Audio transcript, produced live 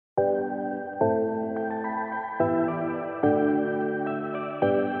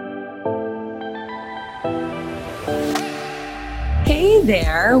Hey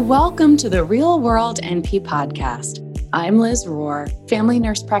there, welcome to the Real World NP podcast. I'm Liz Rohr, family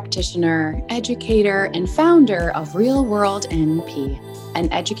nurse practitioner, educator, and founder of Real World NP,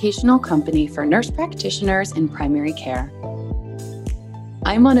 an educational company for nurse practitioners in primary care.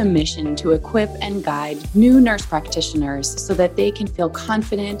 I'm on a mission to equip and guide new nurse practitioners so that they can feel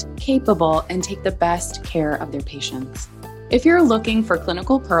confident, capable, and take the best care of their patients. If you're looking for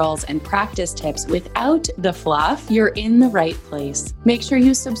clinical pearls and practice tips without the fluff, you're in the right place. Make sure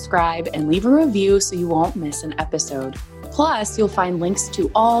you subscribe and leave a review so you won't miss an episode. Plus, you'll find links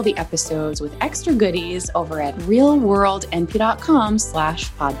to all the episodes with extra goodies over at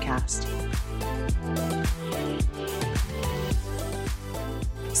realworldnp.com/podcast.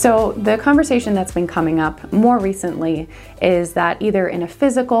 So the conversation that's been coming up more recently is that either in a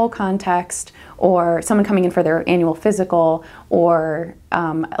physical context or someone coming in for their annual physical or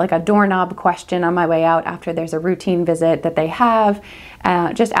like a doorknob question on my way out after there's a routine visit that they have,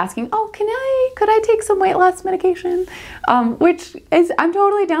 just asking, could I take some weight loss medication? Which is, I'm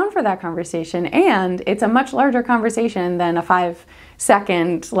totally down for that conversation. And it's a much larger conversation than a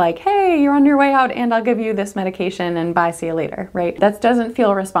 5-second, like, hey, you're on your way out and I'll give you this medication and bye, see you later, right? That doesn't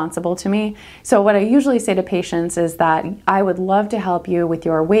feel responsible to me. So what I usually say to patients is that I would love to help you with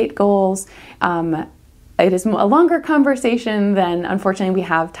your weight goals. It is a longer conversation than unfortunately we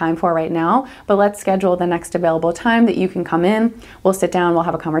have time for right now, but let's schedule the next available time that you can come in. We'll sit down, we'll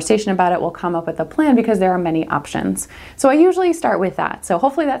have a conversation about it, we'll come up with a plan because there are many options. So I usually start with that. So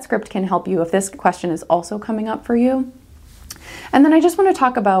hopefully that script can help you if this question is also coming up for you. And then I just want to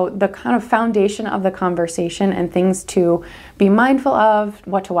talk about the kind of foundation of the conversation and things to be mindful of,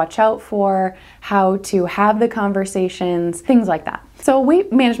 what to watch out for, how to have the conversations, things like that. So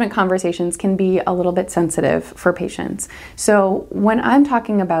weight management conversations can be a little bit sensitive for patients. So when I'm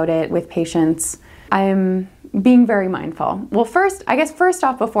talking about it with patients, I'm being very mindful. Well, first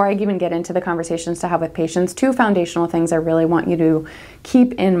off, before I even get into the conversations to have with patients, 2 foundational things I really want you to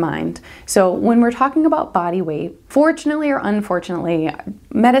keep in mind. So when we're talking about body weight, fortunately or unfortunately,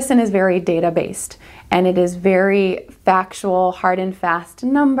 medicine is very data-based and it is very factual, hard and fast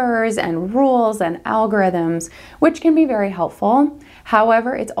numbers and rules and algorithms, which can be very helpful.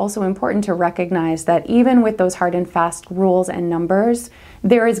 However, it's also important to recognize that even with those hard and fast rules and numbers,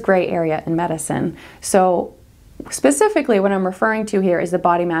 there is gray area in medicine. So specifically what I'm referring to here is the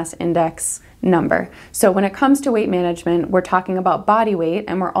body mass index number. So when it comes to weight management, we're talking about body weight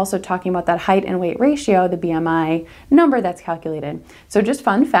and we're also talking about that height and weight ratio, the BMI number that's calculated. So just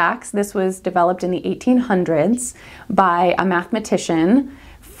fun facts, this was developed in the 1800s by a mathematician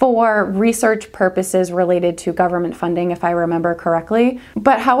for research purposes related to government funding, if I remember correctly.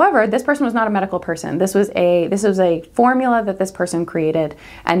 But however, this person was not a medical person. This was a formula that this person created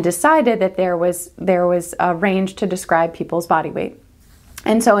and decided that there was a range to describe people's body weight.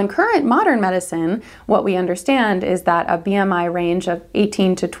 And so in current modern medicine, what we understand is that a BMI range of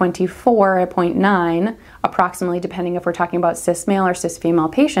 18 to 24.9, approximately, depending if we're talking about cis male or cis female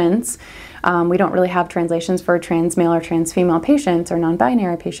patients. We don't really have translations for trans male or trans female patients or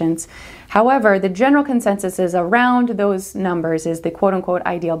non-binary patients. However, the general consensus is around those numbers is the quote unquote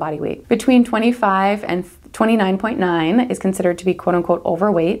ideal body weight. Between 25 and 29.9 is considered to be quote unquote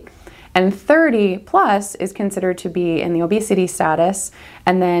overweight. And 30 plus is considered to be in the obesity status,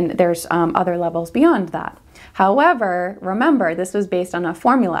 and then there's other levels beyond that. However, remember, this was based on a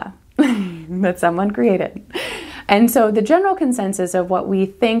formula that someone created. And so the general consensus of what we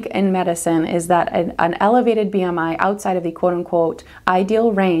think in medicine is that an elevated BMI outside of the quote-unquote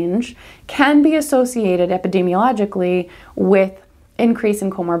ideal range can be associated epidemiologically with increase in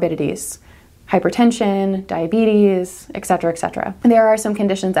comorbidities. Hypertension, diabetes, et cetera, There are some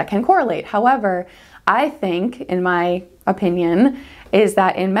conditions that can correlate. However, I think, in my opinion, is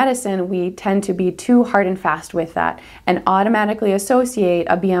that in medicine, we tend to be too hard and fast with that and automatically associate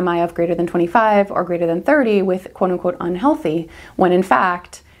a BMI of greater than 25 or greater than 30 with quote unquote unhealthy, when in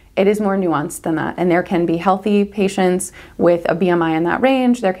fact, it is more nuanced than that. And there can be healthy patients with a BMI in that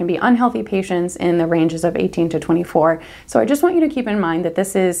range. There can be unhealthy patients in the ranges of 18 to 24. So I just want you to keep in mind that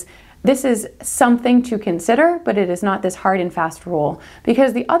this is something to consider, but it is not this hard and fast rule.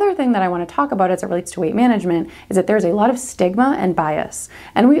 Because the other thing that I want to talk about as it relates to weight management is that there's a lot of stigma and bias.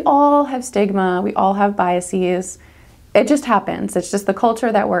 And we all have stigma, we all have biases. It just happens. It's just the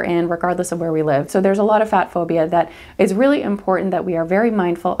culture that we're in, regardless of where we live. So there's a lot of fat phobia that is really important that we are very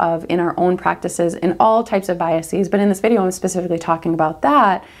mindful of in our own practices in all types of biases. But in this video, I'm specifically talking about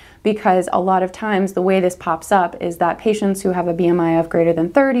that because a lot of times the way this pops up is that patients who have a BMI of greater than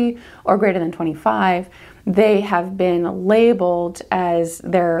 30 or greater than 25, they have been labeled as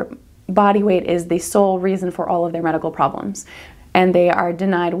their body weight is the sole reason for all of their medical problems. and they are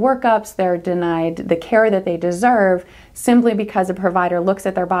denied workups, they're denied the care that they deserve simply because a provider looks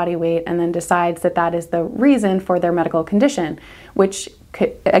at their body weight and then decides that that is the reason for their medical condition, which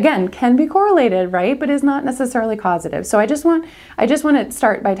again can be correlated, right, but is not necessarily causative. So I just want to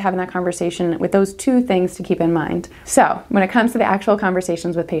start by having that conversation with those two things to keep in mind. So when it comes to the actual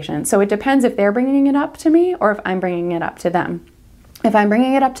conversations with patients, so it depends if they're bringing it up to me or if I'm bringing it up to them. If I'm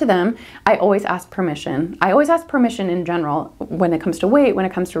bringing it up to them, I always ask permission. I always ask permission in general when it comes to weight, when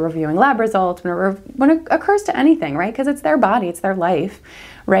it comes to reviewing lab results, when it occurs to anything, right? Because it's their body, it's their life,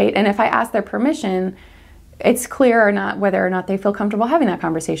 right? And if I ask their permission, it's clear or not whether or not they feel comfortable having that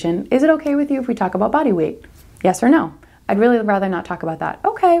conversation. Is it okay with you if we talk about body weight? Yes or no? I'd really rather not talk about that.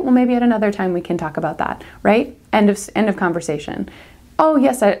 Okay, well maybe at another time we can talk about that, right? End of conversation. Oh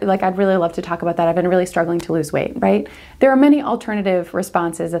yes, I'd really love to talk about that. I've been really struggling to lose weight, right? There are many alternative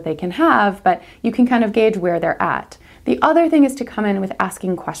responses that they can have, but you can kind of gauge where they're at. The other thing is to come in with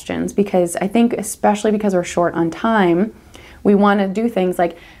asking questions, because I think especially because we're short on time, we want to do things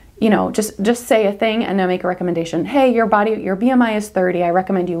like, just say a thing and then make a recommendation. Hey, your BMI is 30. I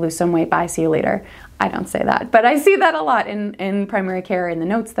recommend you lose some weight. Bye, see you later. I don't say that, but I see that a lot in primary care, in the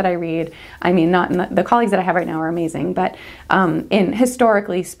notes that I read. I mean, not in the colleagues that I have right now are amazing, but in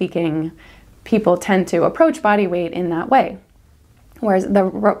historically speaking, people tend to approach body weight in that way. Whereas the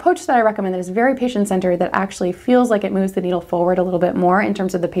approach that I recommend that is very patient-centered, that actually feels like it moves the needle forward a little bit more in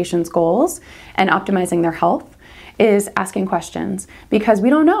terms of the patient's goals and optimizing their health, is asking questions, because we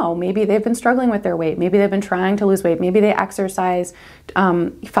don't know. Maybe they've been struggling with their weight. Maybe they've been trying to lose weight. Maybe they exercise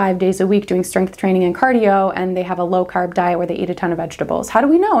 5 days a week doing strength training and cardio, and they have a low carb diet where they eat a ton of vegetables. How do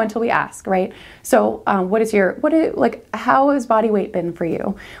we know until we ask, right? So how has body weight been for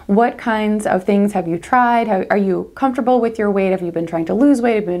you? What kinds of things have you tried? Are you comfortable with your weight? Have you been trying to lose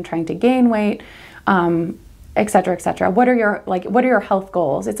weight? Have you been trying to gain weight? Et cetera, et cetera. What are your health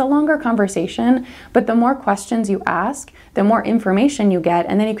goals? It's a longer conversation, but the more questions you ask, the more information you get,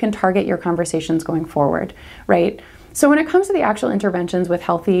 and then you can target your conversations going forward, right? So when it comes to the actual interventions with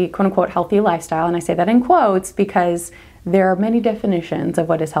healthy, quote unquote, healthy lifestyle, and I say that in quotes because there are many definitions of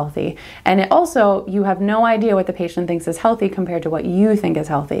what is healthy. And you have no idea what the patient thinks is healthy compared to what you think is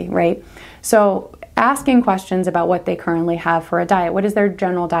healthy, right? So asking questions about what they currently have for a diet. What does their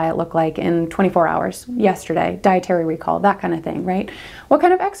general diet look like in 24 hours, yesterday, dietary recall, that kind of thing, right? What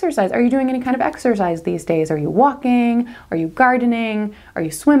kind of exercise? Are you doing any kind of exercise these days? Are you walking? Are you gardening? Are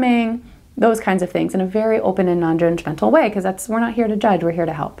you swimming? Those kinds of things in a very open and non-judgmental way, because we're not here to judge, we're here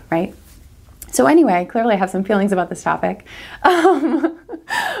to help, right? So anyway, clearly I have some feelings about this topic.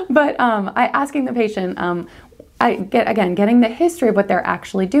 But asking the patient, getting the history of what they're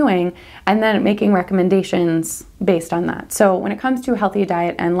actually doing, and then making recommendations based on that. So when it comes to healthy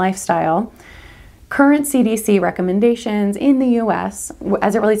diet and lifestyle, current CDC recommendations in the US,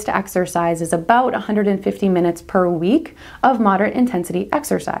 as it relates to exercise, is about 150 minutes per week of moderate intensity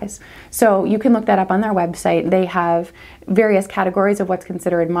exercise. So you can look that up on their website. They have various categories of what's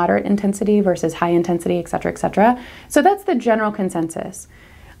considered moderate intensity versus high intensity, et cetera, et cetera. So that's the general consensus.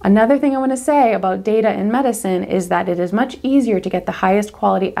 Another thing I want to say about data in medicine is that it is much easier to get the highest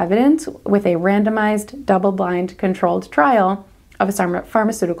quality evidence with a randomized, double-blind, controlled trial of a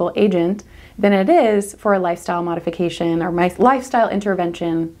pharmaceutical agent than it is for a lifestyle modification or lifestyle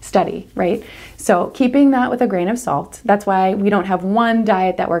intervention study, right? So keeping that with a grain of salt. That's why we don't have one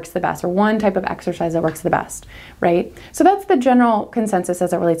diet that works the best or one type of exercise that works the best, right? So that's the general consensus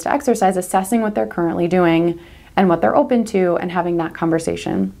as it relates to exercise, assessing what they're currently doing and what they're open to, and having that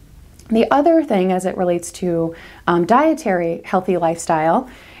conversation. The other thing as it relates to dietary healthy lifestyle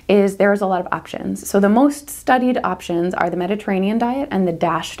is there's a lot of options. So the most studied options are the Mediterranean diet and the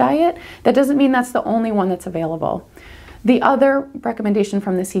DASH diet. That doesn't mean that's the only one that's available. The other recommendation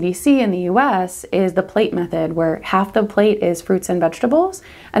from the CDC in the US is the plate method, where half the plate is fruits and vegetables,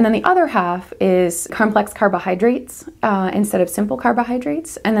 and then the other half is complex carbohydrates instead of simple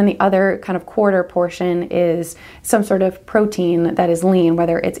carbohydrates, and then the other kind of quarter portion is some sort of protein that is lean,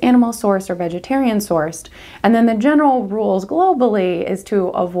 whether it's animal sourced or vegetarian sourced. And then the general rules globally is to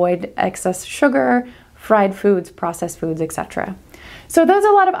avoid excess sugar, fried foods, processed foods, etc. So there's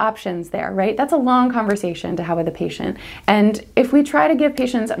a lot of options there, right? That's a long conversation to have with a patient. And if we try to give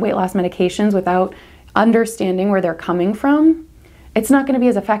patients weight loss medications without understanding where they're coming from, it's not going to be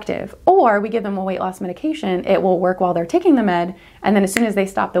as effective. Or we give them a weight loss medication, it will work while they're taking the med, and then as soon as they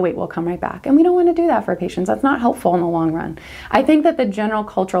stop, the weight will come right back. And we don't want to do that for patients. That's not helpful in the long run. I think that the general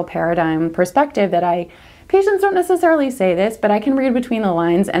cultural paradigm perspective that I patients don't necessarily say this, but I can read between the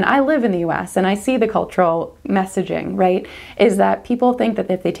lines, and I live in the US and I see the cultural messaging, right? Is that people think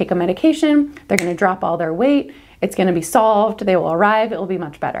that if they take a medication, they're going to drop all their weight, it's going to be solved, they will arrive, it will be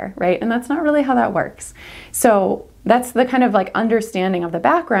much better, right? And that's not really how that works. So that's the kind of like understanding of the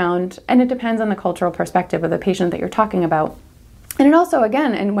background, and it depends on the cultural perspective of the patient that you're talking about. And it also,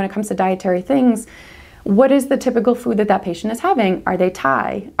 again, and when it comes to dietary things, what is the typical food that that patient is having? Are they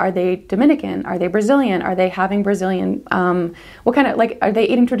Thai? Are they Dominican? Are they Brazilian? Are they having Brazilian, what kind of, like, are they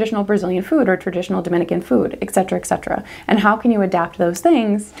eating traditional Brazilian food or traditional Dominican food, et cetera, et cetera? And how can you adapt those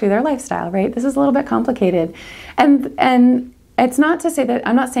things to their lifestyle, right? This is a little bit complicated. And it's not to say that,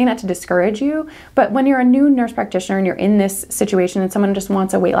 I'm not saying that to discourage you, but when you're a new nurse practitioner and you're in this situation and someone just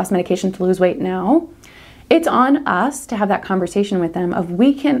wants a weight loss medication to lose weight now, it's on us to have that conversation with them of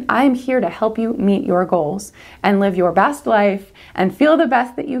I am here to help you meet your goals and live your best life and feel the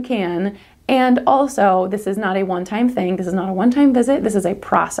best that you can. And also, this is not a one-time thing. This is not a one-time visit. This is a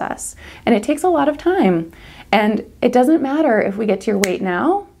process. And it takes a lot of time. And it doesn't matter if we get to your weight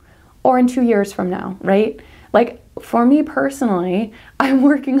now or in 2 years from now, right? Like, for me personally, I'm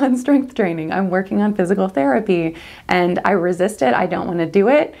working on strength training. I'm working on physical therapy, and I resist it. I don't want to do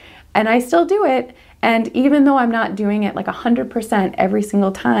it. And I still do it. And even though I'm not doing it like 100% every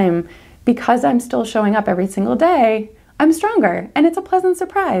single time, because I'm still showing up every single day, I'm stronger. And it's a pleasant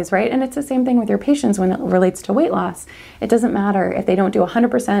surprise, right? And it's the same thing with your patients when it relates to weight loss. It doesn't matter if they don't do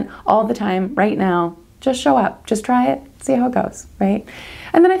 100% all the time right now. Just show up, just try it, see how it goes, right?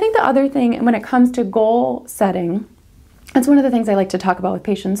 And then I think the other thing when it comes to goal setting, that's one of the things I like to talk about with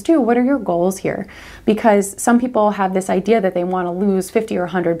patients too. What are your goals here? Because some people have this idea that they want to lose 50 or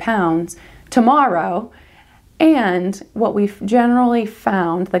 100 pounds tomorrow. And what we've generally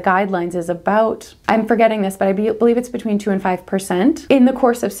found, the guidelines is about, I'm forgetting this, but I believe it's between 2 and 5% in the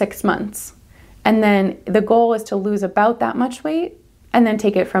course of 6 months. And then the goal is to lose about that much weight and then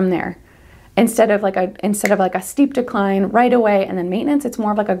take it from there. Instead of like a steep decline right away and then maintenance, it's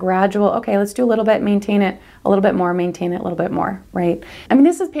more of like a gradual, okay, let's do a little bit, maintain it, a little bit more, maintain it, a little bit more, right? I mean,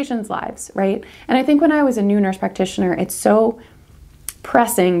 this is patients' lives, right? And I think when I was a new nurse practitioner, it's so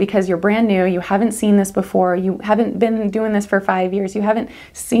pressing because you're brand new, you haven't seen this before, you haven't been doing this for 5 years, you haven't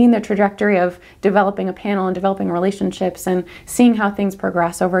seen the trajectory of developing a panel and developing relationships and seeing how things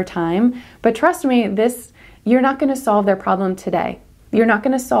progress over time. But trust me, you're not going to solve their problem today. You're not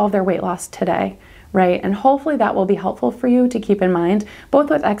going to solve their weight loss today, right? And hopefully that will be helpful for you to keep in mind, both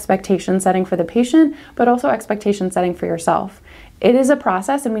with expectation setting for the patient, but also expectation setting for yourself. It is a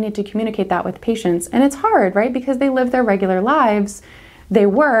process and we need to communicate that with patients. And it's hard, right? Because they live their regular lives, they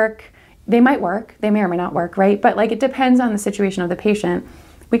work, they might work, they may or may not work, right? But like it depends on the situation of the patient.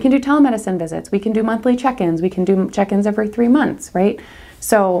 We can do telemedicine visits, we can do monthly check-ins, we can do check-ins every 3 months, right?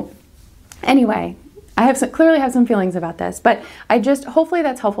 So anyway, I clearly have some feelings about this, but hopefully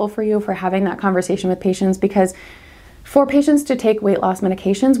that's helpful for you for having that conversation with patients, because for patients to take weight loss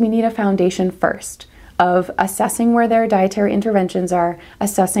medications, we need a foundation first of assessing where their dietary interventions are,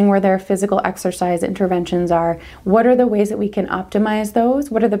 assessing where their physical exercise interventions are, what are the ways that we can optimize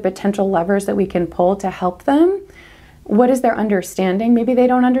those, what are the potential levers that we can pull to help them, what is their understanding? Maybe they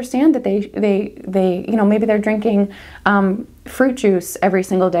don't understand that maybe they're drinking fruit juice every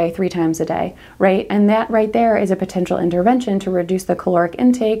single day, 3 times a day, right? And that right there is a potential intervention to reduce the caloric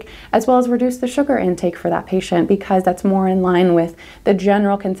intake as well as reduce the sugar intake for that patient, because that's more in line with the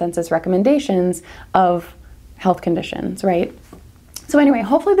general consensus recommendations of health conditions, right? So anyway,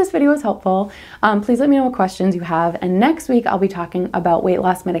 hopefully this video was helpful. Please let me know what questions you have. And next week, I'll be talking about weight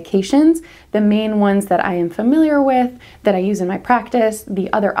loss medications, the main ones that I am familiar with, that I use in my practice,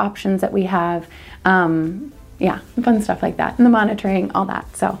 the other options that we have, fun stuff like that, and the monitoring, all that.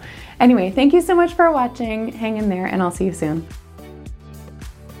 So anyway, thank you so much for watching. Hang in there, and I'll see you soon.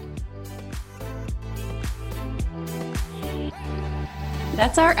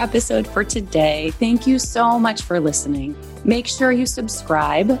 That's our episode for today. Thank you so much for listening. Make sure you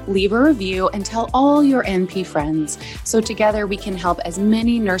subscribe, leave a review, and tell all your NP friends so together we can help as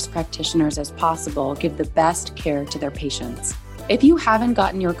many nurse practitioners as possible give the best care to their patients. If you haven't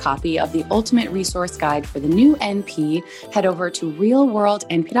gotten your copy of the Ultimate Resource Guide for the new NP, head over to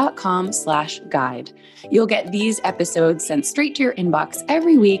realworldnp.com/guide. You'll get these episodes sent straight to your inbox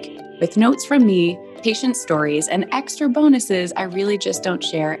every week with notes from me, patient stories, and extra bonuses I really just don't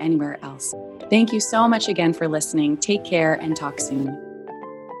share anywhere else. Thank you so much again for listening. Take care and talk soon.